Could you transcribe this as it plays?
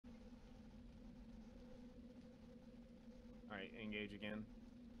Alright, engage again.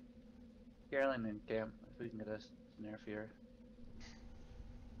 Carolyn and Cam, if we can get us an fear.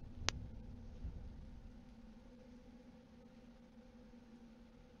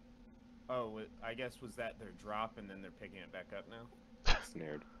 Oh, I guess was that their drop and then they're picking it back up now?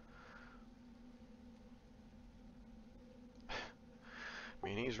 Snared. I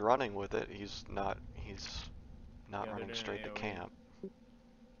mean, he's running with it. He's not Yeah, they're running doing straight to AoE. camp.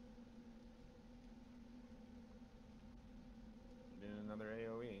 Doing another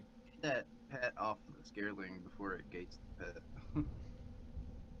AoE. Get that pet off of the Scareling before it gates the pet.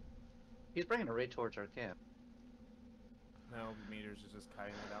 He's bringing it right towards our camp. No, Meters is just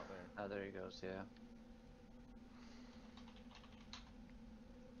kiting it out there. Oh, there he goes, yeah.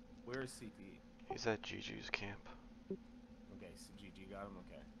 Where is CT? He's at Gigi's camp. Okay, so GG got him,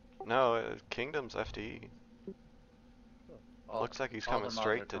 okay. No, Kingdom's FD. Looks like he's all coming the mobs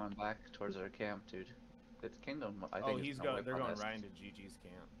straight are to. coming back towards our camp, dude. It's Kingdom. I think. Oh, it's he's gonna going. wipe They're on going this. right into GG's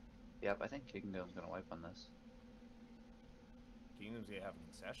camp. Yep, I think Kingdom's gonna wipe on this. Kingdom's gonna have a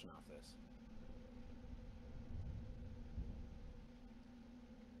concession off this.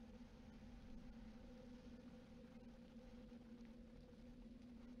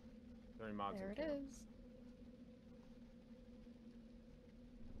 Mods There in it camp. is.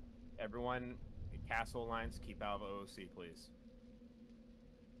 Everyone, castle lines, keep out of OOC, please.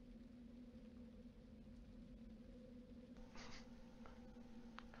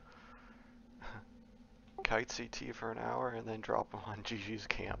 Kite CT for an hour and then drop him on Gigi's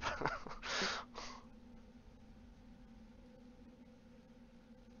camp.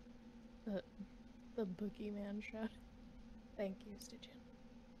 The boogeyman shot. Thank you, Stitchin.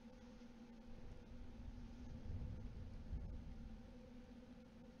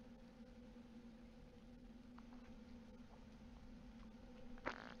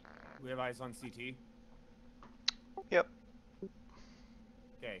 We have eyes on CT. Yep.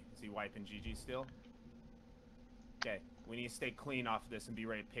 Okay, is he wiping GG still? Okay, we need to stay clean off of this and be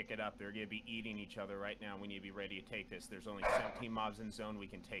ready to pick it up. They're going to be eating each other right now. We need to be ready to take this. There's only 17 mobs in zone. We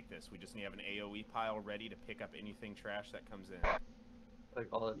can take this. We just need to have an AoE pile ready to pick up anything trash that comes in. Like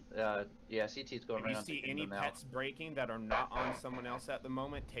all, yeah, CT's going If right you on see to any Kingdom now. pets breaking that are not on someone else at the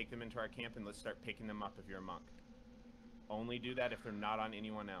moment, take them into our camp and let's start picking them up if you're a monk. Only do that if they're not on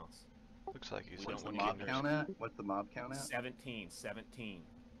anyone else. Looks like he's We What's the don't mob want count at? What's the mob count at? 17.